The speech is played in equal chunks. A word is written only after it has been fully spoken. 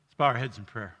bow our heads in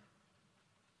prayer.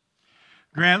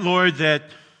 Grant, Lord, that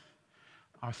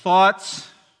our thoughts,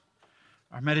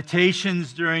 our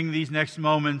meditations during these next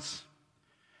moments,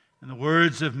 and the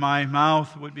words of my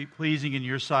mouth would be pleasing in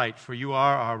your sight, for you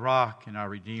are our rock and our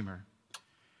Redeemer.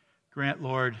 Grant,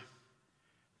 Lord,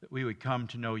 that we would come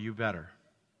to know you better.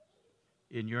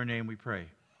 In your name we pray.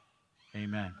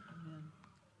 Amen.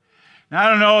 Now, I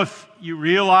don't know if you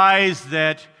realize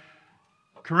that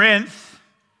Corinth,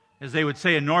 as they would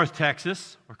say in North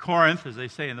Texas, or Corinth, as they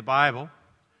say in the Bible,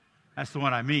 that's the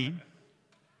one I mean.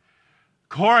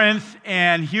 Corinth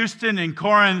and Houston and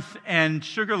Corinth and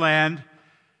Sugar Land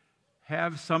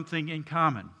have something in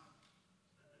common.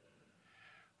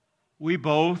 We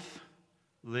both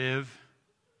live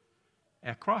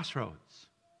at crossroads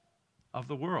of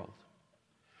the world.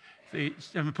 I'm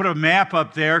going to put a map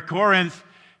up there. Corinth,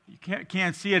 you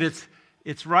can't see it.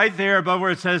 It's right there above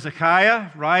where it says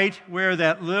Achaia, right where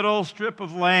that little strip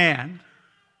of land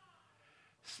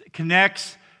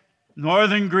connects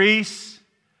northern Greece,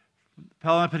 the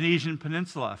Peloponnesian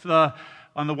Peninsula.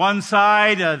 On the one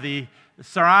side, the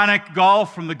Saronic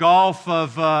Gulf from the Gulf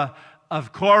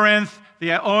of Corinth,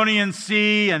 the Ionian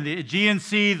Sea and the Aegean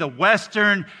Sea, the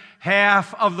western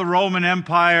half of the Roman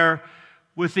Empire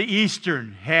with the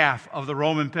eastern half of the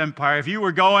Roman Empire. If you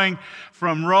were going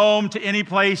from Rome to any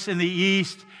place in the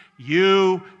east,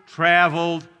 you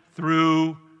traveled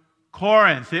through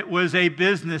Corinth. It was a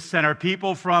business center.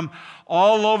 People from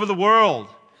all over the world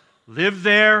lived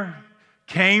there,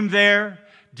 came there,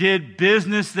 did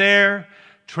business there,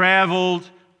 traveled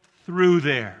through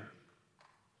there.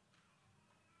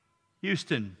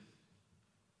 Houston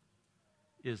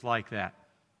is like that.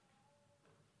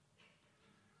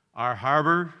 Our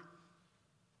harbor,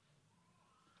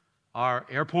 our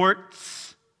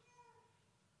airports,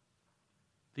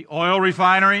 the oil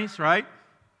refineries, right?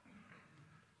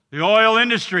 The oil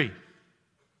industry,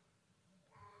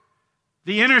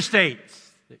 the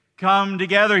interstates that come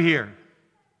together here,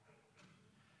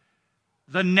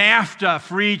 the NAFTA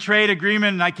free trade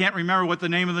agreement, and I can't remember what the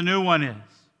name of the new one is,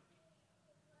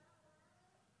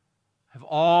 have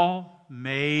all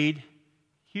made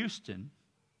Houston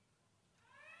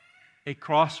a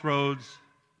crossroads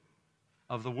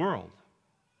of the world.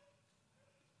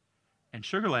 And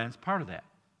Sugar Land's part of that.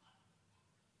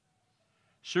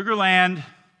 Sugar Land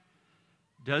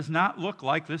does not look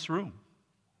like this room,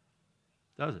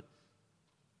 does it?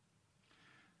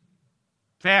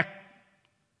 In fact,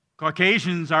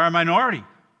 Caucasians are a minority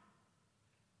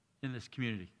in this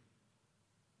community.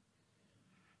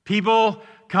 People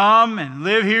come and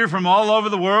live here from all over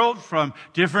the world, from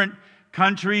different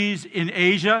countries in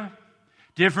Asia,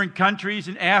 different countries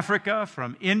in Africa,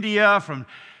 from India, from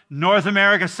North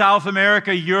America, South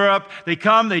America, Europe. They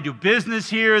come, they do business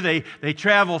here, they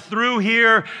travel through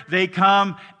here, they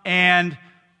come and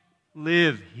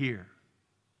live here.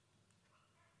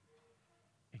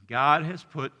 And God has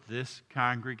put this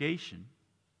congregation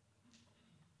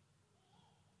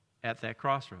at that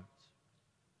crossroads.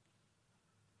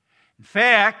 In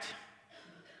fact,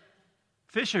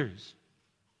 Fishers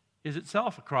is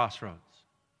itself a crossroads.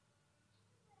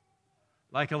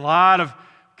 Like a lot of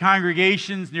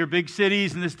congregations near big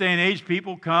cities in this day and age,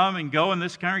 people come and go in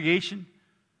this congregation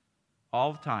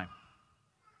all the time.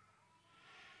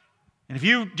 And if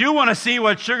you do want to see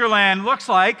what Sugar Land looks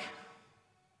like,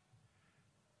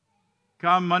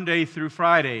 come Monday through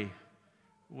Friday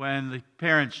when the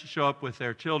parents show up with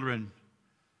their children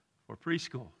for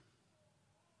preschool.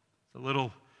 It's a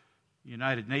little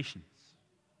United Nations.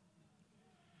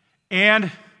 And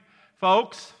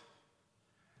folks,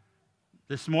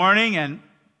 this morning and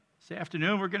this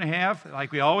afternoon we're going to have,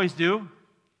 like we always do,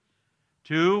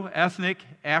 2 ethnic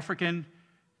African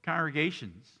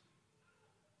congregations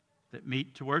that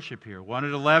meet to worship here. One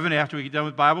at 11 after we get done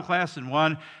with Bible class, and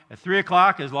one at 3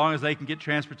 o'clock as long as they can get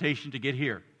transportation to get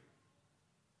here.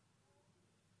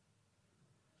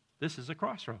 This is a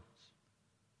crossroads.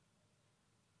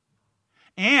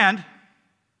 And,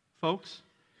 folks,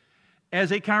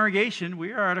 as a congregation,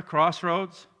 we are at a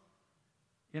crossroads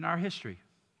in our history.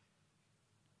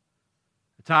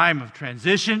 A time of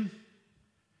transition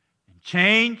and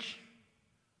change,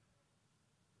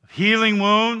 of healing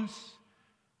wounds,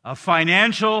 of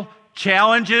financial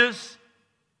challenges.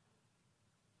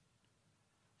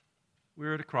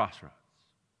 We're at a crossroads.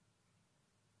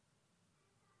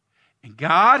 And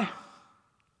God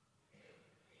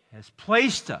has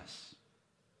placed us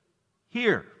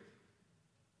here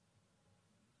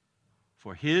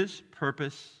for His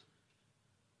purpose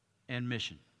and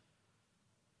mission.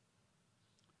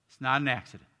 It's not an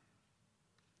accident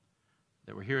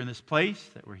that we're here in this place,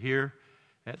 that we're here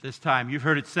at this time. You've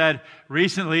heard it said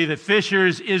recently that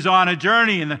Fishers is on a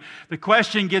journey, and the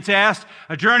question gets asked,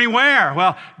 a journey where?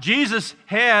 Well, Jesus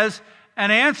has an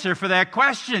answer for that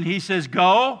question. He says,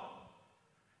 go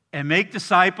and make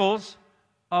disciples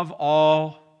of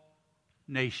all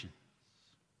nations.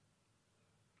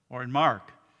 Or in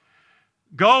Mark,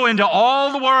 go into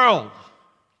all the world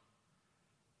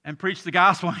and preach the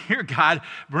gospel. Here God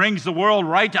brings the world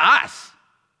right to us.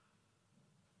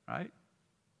 Right?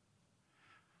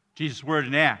 Jesus' word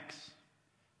in Acts,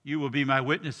 you will be my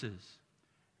witnesses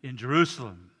in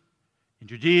Jerusalem, in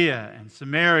Judea and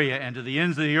Samaria and to the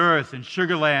ends of the earth, in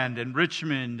Sugar Land and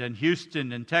Richmond and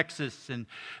Houston and Texas and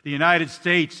the United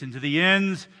States and to the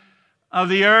ends of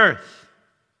the earth.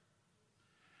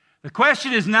 The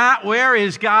question is not where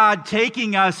is God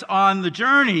taking us on the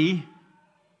journey,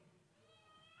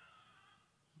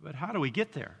 but how do we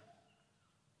get there?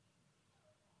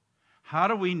 How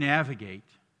do we navigate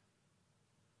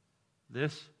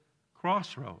this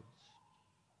crossroads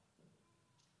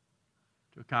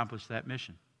to accomplish that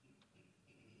mission?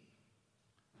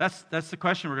 That's the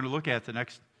question we're going to look at the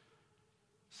next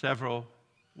several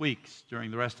weeks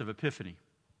during the rest of Epiphany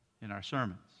in our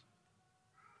sermons.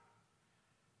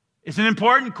 It's an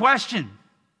important question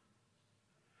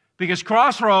because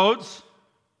crossroads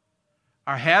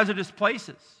are hazardous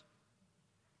places.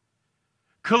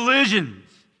 Collisions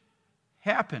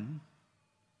happen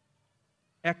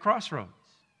at crossroads.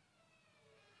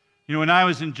 You know, when I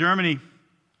was in Germany,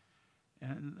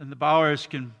 and the Bauers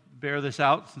can bear this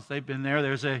out since they've been there,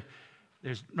 there's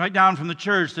right down from the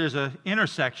church, there's an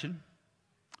intersection,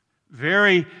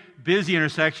 very busy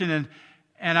intersection,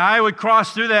 and I would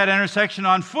cross through that intersection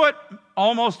on foot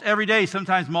almost every day,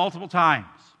 sometimes multiple times.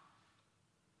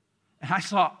 And I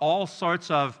saw all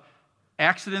sorts of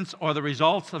accidents or the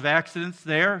results of accidents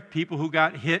there. People who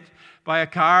got hit by a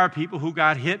car, people who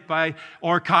got hit by,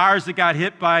 or cars that got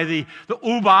hit by the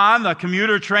U-Bahn, the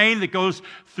commuter train that goes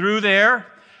through there.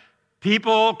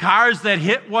 People, cars that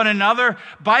hit one another,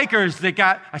 bikers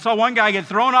that I saw one guy get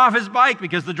thrown off his bike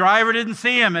because the driver didn't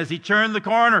see him as he turned the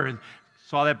corner, and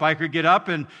saw that biker get up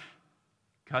and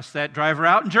cuss that driver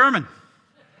out in German,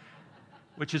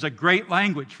 which is a great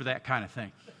language for that kind of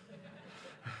thing.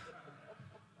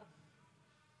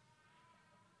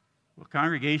 Well,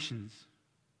 congregations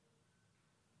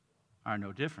are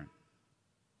no different.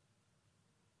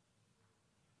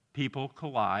 People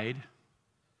collide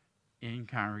in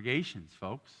congregations,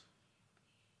 folks.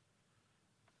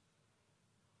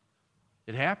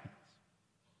 It happens.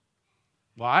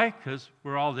 Why? Because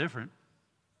we're all different.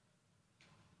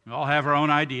 We all have our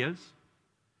own ideas.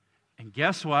 And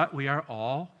guess what? We are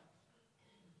all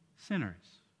sinners.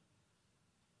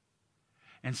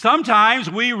 And sometimes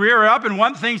we rear up and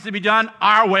want things to be done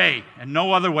our way and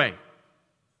no other way.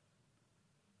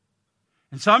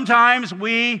 And sometimes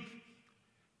we,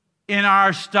 in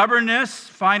our stubbornness,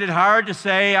 find it hard to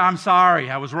say, I'm sorry,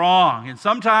 I was wrong. And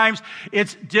sometimes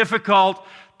it's difficult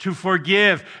to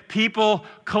forgive. People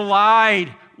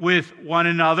collide with one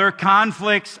another.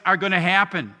 Conflicts are going to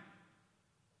happen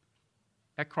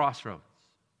at crossroads.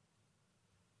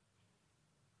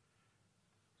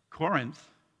 Corinth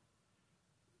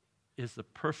is the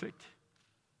perfect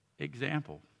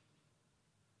example.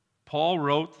 Paul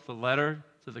wrote the letter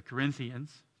to the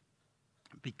Corinthians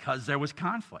because there was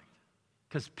conflict,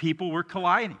 because people were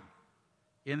colliding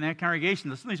in that congregation.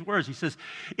 Listen to these words. He says,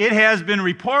 it has been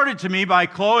reported to me by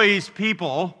Chloe's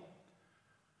people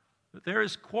that there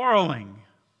is quarreling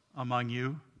among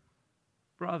you,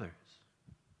 brothers.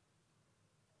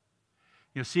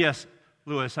 You know, C.S.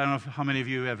 Lewis, I don't know how many of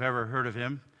you have ever heard of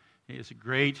him. He is a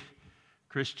great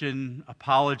Christian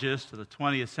apologist of the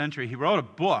 20th century. He wrote a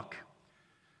book.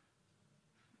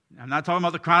 I'm not talking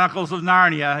about the Chronicles of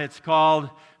Narnia. It's called,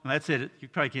 well, that's it. You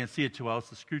probably can't see it too well. It's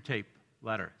the Screwtape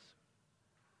Letters.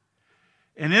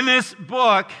 And in this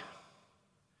book,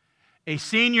 a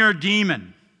senior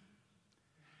demon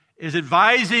is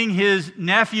advising his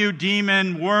nephew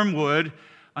demon Wormwood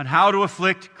on how to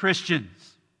afflict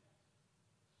Christians.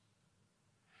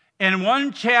 In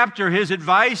one chapter, his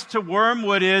advice to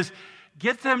Wormwood is,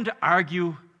 get them to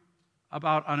argue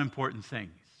about unimportant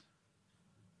things.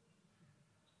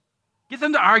 Get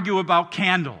them to argue about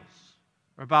candles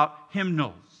or about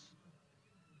hymnals.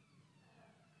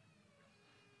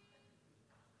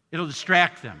 It'll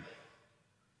distract them,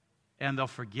 and they'll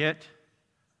forget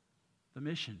the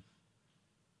mission.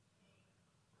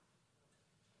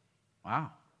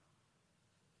 Wow.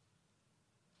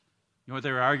 You know what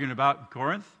they were arguing about in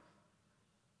Corinth?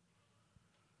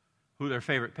 Who their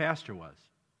favorite pastor was.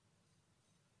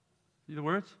 See the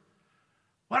words?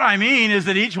 What I mean is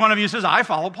that each one of you says, I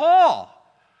follow Paul.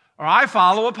 or I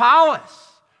follow Apollos,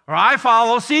 or I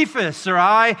follow Cephas, or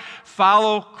I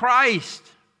follow Christ.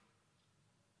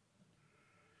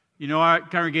 You know, our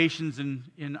congregations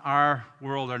in our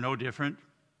world are no different.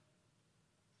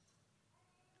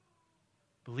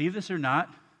 Believe this or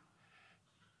not,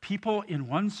 people in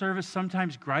one service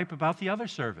sometimes gripe about the other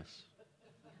service.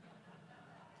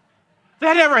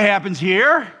 That never happens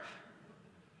here.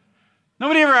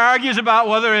 Nobody ever argues about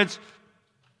whether it's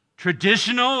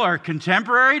traditional or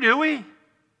contemporary, do we?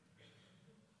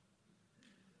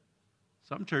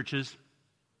 Some churches,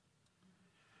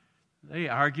 they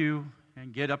argue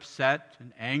and get upset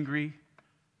and angry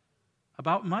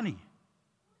about money.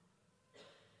 Can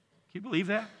you believe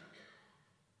that?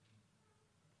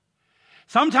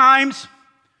 Sometimes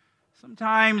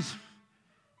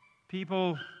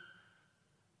people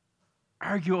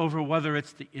argue over whether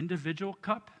it's the individual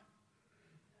cup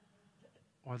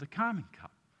or the common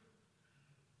cup.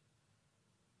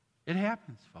 It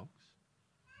happens, folks.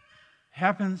 It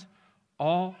happens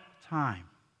all the time.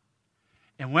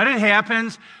 And when it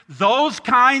happens, those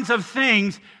kinds of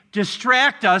things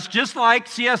distract us, just like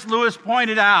C.S. Lewis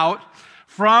pointed out,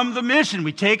 from the mission.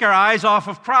 We take our eyes off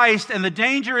of Christ, and the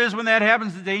danger is, when that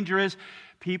happens, the danger is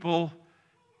people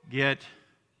get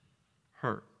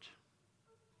hurt.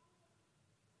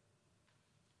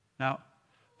 Now,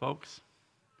 folks,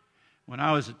 when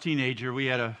I was a teenager, we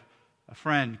had a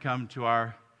friend come to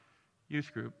our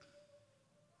youth group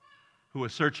who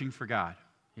was searching for God.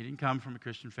 He didn't come from a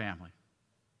Christian family.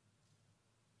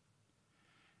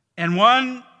 And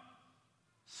one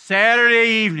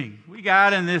Saturday evening, we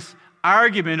got in this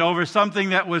argument over something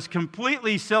that was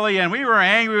completely silly, and we were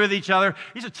angry with each other.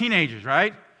 These are teenagers,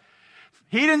 right?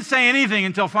 He didn't say anything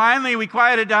until finally we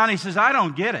quieted down. He says, "I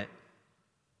don't get it.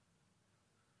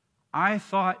 I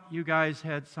thought you guys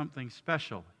had something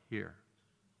special here.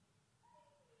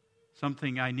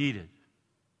 Something I needed.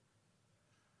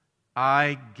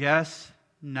 I guess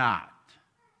not."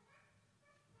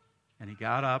 And he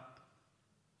got up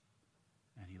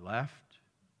and he left.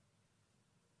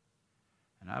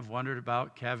 And I've wondered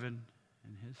about Kevin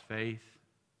and his faith,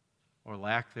 or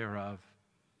lack thereof,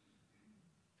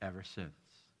 ever since.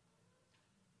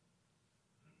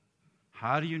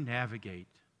 How do you navigate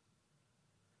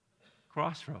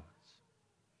crossroads?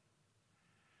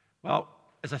 Well,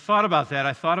 as I thought about that,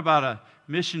 I thought about a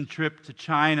mission trip to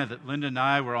China that Linda and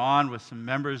I were on with some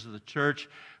members of the church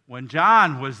when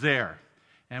John was there.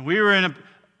 And we were in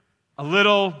a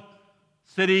little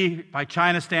city by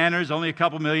China standards, only a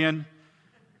couple million.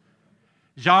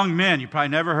 Jiangmen, you probably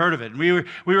never heard of it. And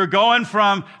we were going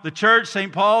from the church,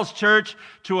 St. Paul's Church,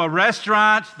 to a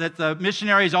restaurant that the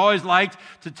missionaries always liked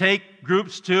to take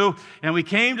groups to. And we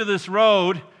came to this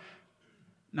road.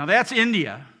 Now that's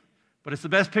India, but it's the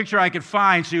best picture I could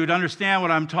find so you would understand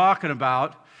what I'm talking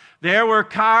about. There were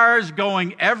cars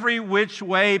going every which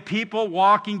way, people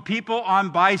walking, people on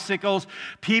bicycles,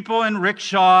 people in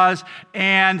rickshaws,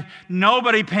 and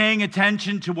nobody paying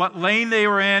attention to what lane they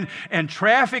were in, and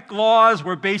traffic laws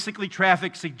were basically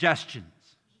traffic suggestions.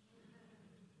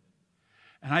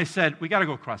 And I said, we got to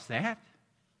go across that.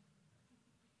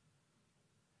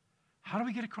 How do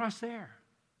we get across there?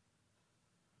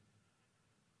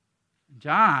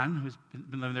 John, who's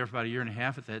been living there for about a year and a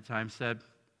half at that time, said,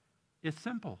 it's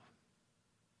simple.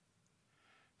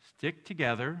 Stick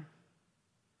together,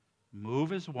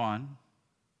 move as one,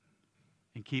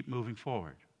 and keep moving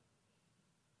forward.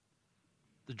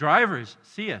 The drivers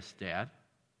see us, Dad.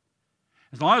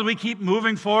 As long as we keep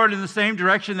moving forward in the same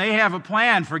direction, they have a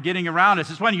plan for getting around us.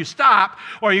 It's when you stop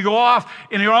or you go off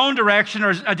in your own direction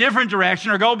or a different direction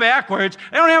or go backwards,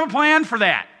 they don't have a plan for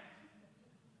that.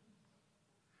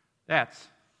 That's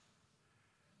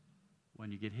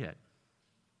when you get hit.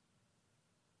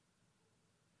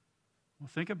 Well,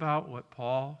 think about what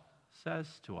Paul says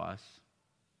to us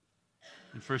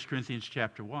in 1 Corinthians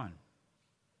chapter 1,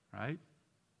 right?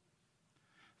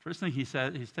 First thing he's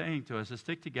saying to us is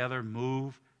stick together,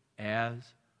 move as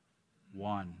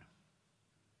one,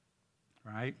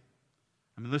 right?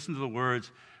 I mean, listen to the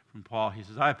words from Paul. He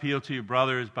says, I appeal to you,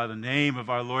 brothers, by the name of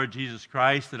our Lord Jesus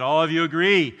Christ, that all of you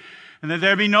agree, and that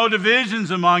there be no divisions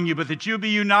among you, but that you be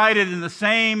united in the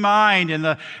same mind and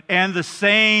the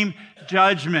same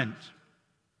judgment.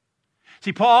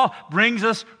 See, Paul brings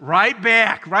us right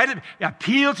back, I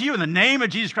appeal to you in the name of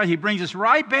Jesus Christ. He brings us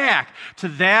right back to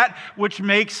that which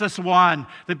makes us one,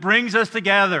 that brings us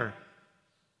together.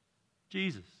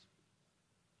 Jesus.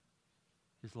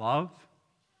 His love,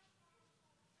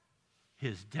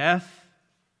 His death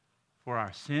for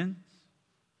our sins,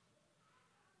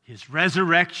 His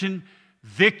resurrection,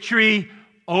 victory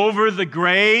over the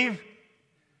grave,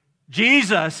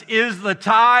 Jesus is the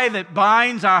tie that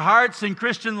binds our hearts in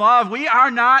Christian love. We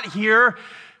are not here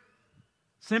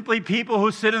simply people who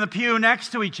sit in the pew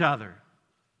next to each other.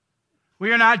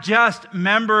 We are not just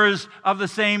members of the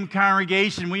same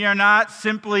congregation. We are not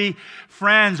simply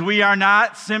friends. We are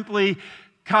not simply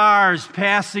cars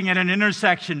passing at an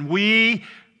intersection. We,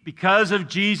 because of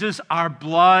Jesus, are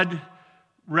blood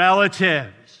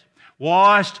relatives,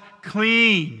 washed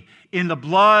clean in the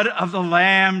blood of the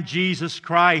Lamb, Jesus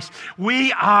Christ.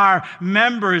 We are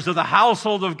members of the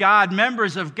household of God,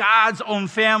 members of God's own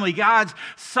family, God's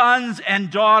sons and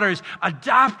daughters,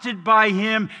 adopted by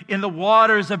Him in the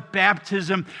waters of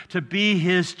baptism to be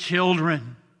His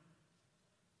children.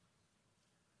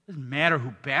 It doesn't matter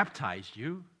who baptized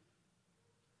you.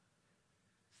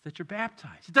 It's that you're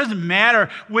baptized. It doesn't matter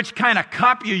which kind of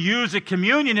cup you use at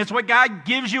communion. It's what God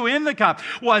gives you in the cup.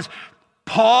 Was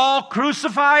Paul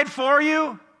crucified for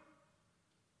you?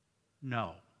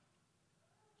 No.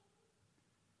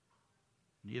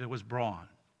 Neither was Braun.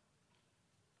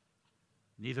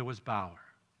 Neither was Bauer.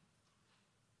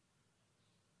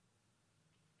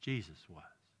 Jesus was.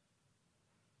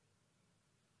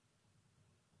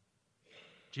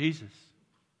 Jesus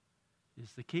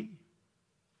is the key.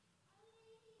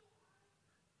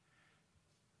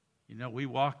 You know, we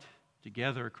walked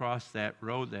together across that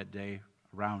road that day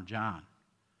around John.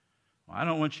 Well, I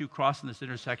don't want you crossing this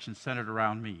intersection centered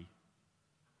around me.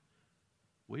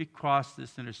 We crossed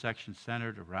this intersection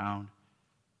centered around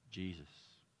Jesus.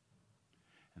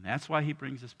 And that's why He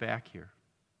brings us back here.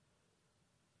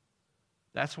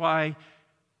 That's why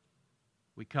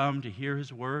we come to hear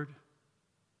His word.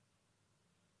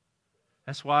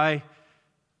 That's why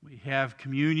we have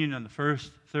communion on the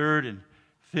first, third, and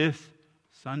fifth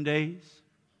Sundays.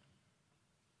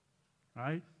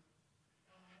 Right?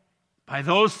 By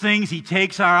those things, He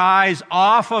takes our eyes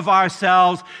off of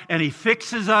ourselves and He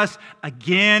fixes us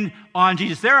again on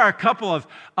Jesus. There are a couple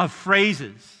of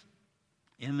phrases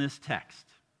in this text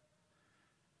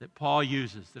that Paul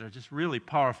uses that are just really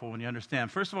powerful when you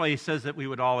understand. First of all, he says that we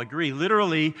would all agree.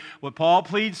 Literally, what Paul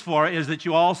pleads for is that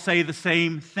you all say the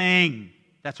same thing.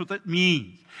 That's what that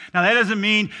means. Now, that doesn't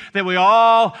mean that we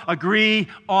all agree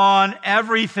on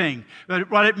everything.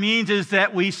 But what it means is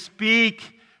that we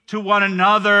speak to one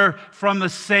another from the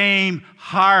same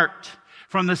heart,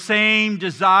 from the same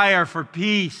desire for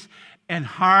peace and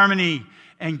harmony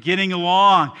and getting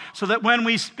along, so that when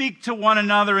we speak to one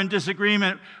another in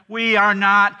disagreement, we are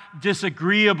not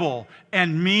disagreeable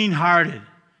and mean-hearted.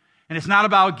 And it's not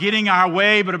about getting our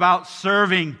way, but about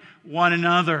serving one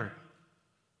another.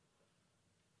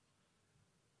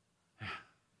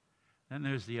 Then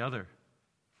there's the other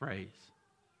phrase.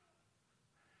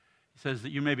 He says that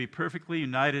you may be perfectly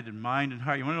united in mind and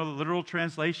heart. You want to know the literal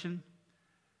translation?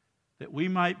 That we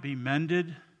might be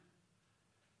mended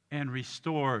and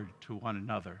restored to one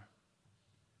another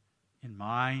in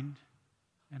mind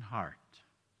and heart.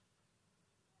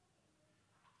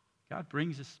 God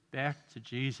brings us back to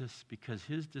Jesus because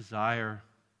His desire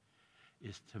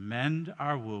is to mend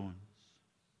our wounds,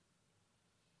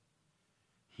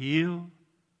 heal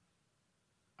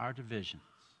our divisions,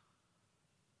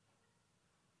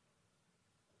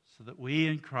 so that we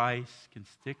in Christ can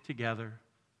stick together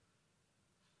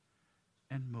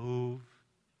and move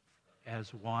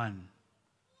as one.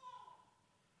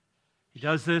 He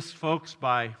does this, folks,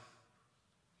 by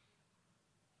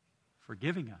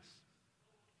forgiving us,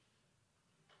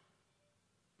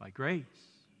 by grace.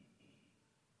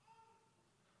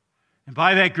 And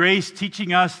by that grace,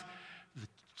 teaching us the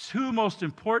two most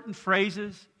important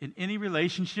phrases in any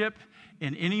relationship,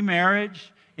 in any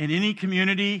marriage, in any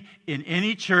community, in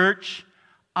any church.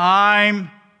 I'm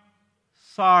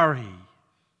sorry.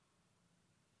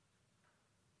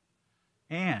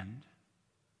 And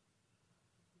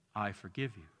I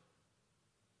forgive you.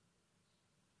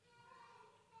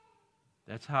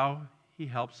 That's how He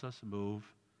helps us move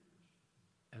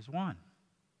as one.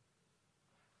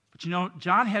 But you know,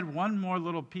 John had one more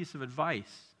little piece of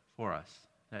advice for us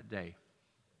that day.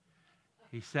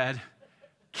 He said,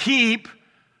 keep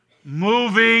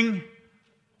moving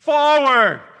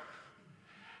forward.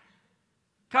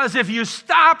 Because if you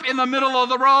stop in the middle of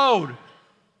the road,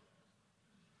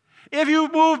 if you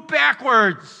move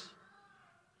backwards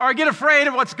or get afraid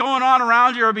of what's going on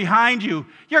around you or behind you,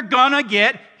 you're going to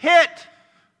get hit.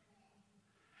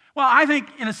 Well, I think,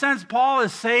 in a sense, Paul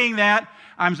is saying that.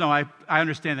 I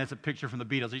understand that's a picture from the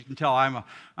Beatles. You can tell I'm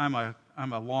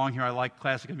a long here. I like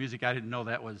classical music. I didn't know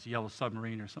that was Yellow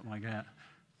Submarine or something like that.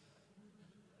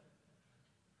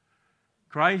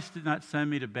 Christ did not send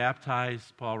me to baptize,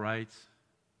 Paul writes,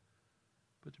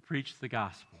 but to preach the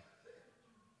gospel.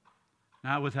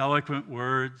 not with eloquent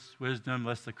words, wisdom,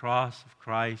 lest the cross of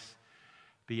Christ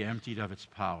be emptied of its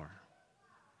power.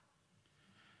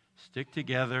 Stick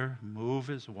together, move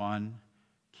as one,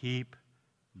 keep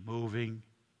moving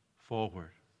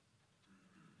forward.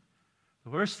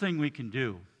 The worst thing we can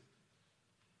do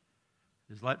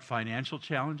is let financial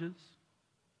challenges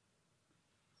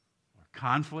or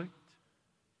conflict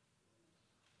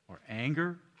or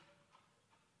anger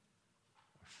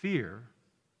or fear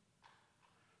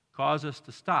cause us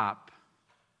to stop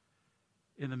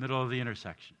in the middle of the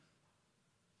intersection.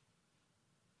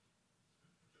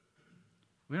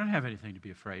 We don't have anything to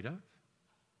be afraid of.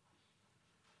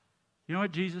 You know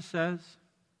what Jesus says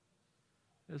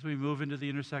as we move into the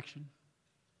intersection?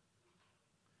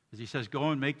 As he says,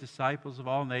 go and make disciples of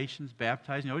all nations,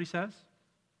 baptizing. You know what he says?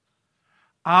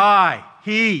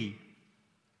 He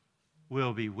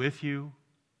will be with you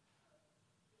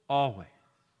always.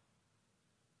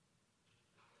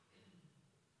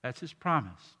 That's his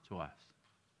promise to us.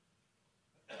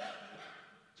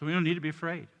 So we don't need to be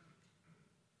afraid.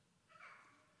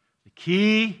 The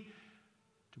key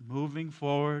to moving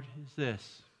forward is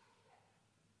this: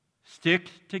 stick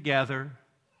together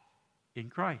in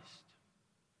Christ.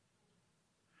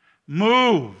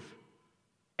 Move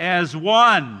as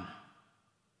one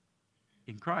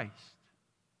in Christ.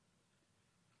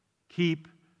 Keep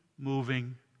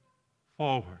moving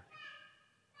forward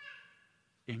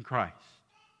in Christ.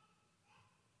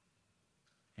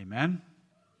 Amen?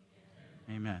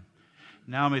 Amen.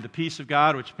 Now may the peace of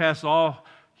God, which passes all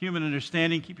human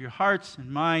understanding, keep your hearts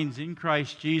and minds in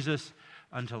Christ Jesus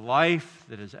unto life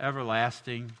that is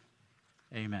everlasting.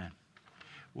 Amen.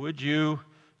 Would you,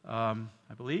 I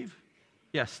believe,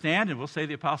 stand and we'll say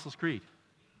the Apostles' Creed.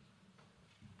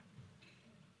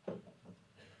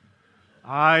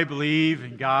 I believe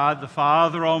in God the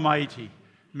Father Almighty,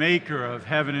 maker of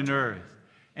heaven and earth,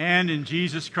 and in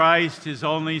Jesus Christ, his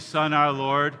only Son, our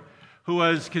Lord, who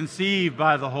was conceived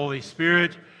by the Holy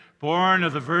Spirit, born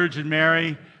of the Virgin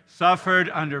Mary, suffered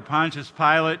under Pontius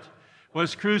Pilate,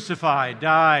 was crucified,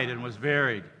 died, and was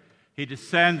buried. He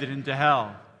descended into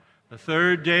hell. The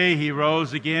third day he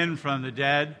rose again from the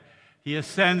dead. He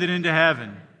ascended into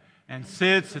heaven and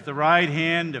sits at the right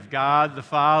hand of God the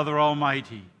Father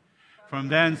Almighty. From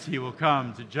thence he will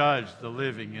come to judge the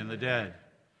living and the dead.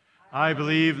 I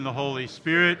believe in the Holy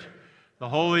Spirit, the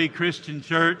holy Christian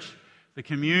church, the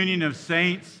communion of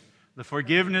saints, the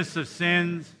forgiveness of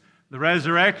sins, the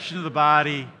resurrection of the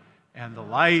body, and the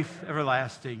life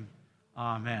everlasting.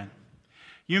 Amen.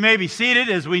 You may be seated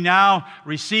as we now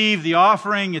receive the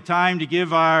offering, a time to give our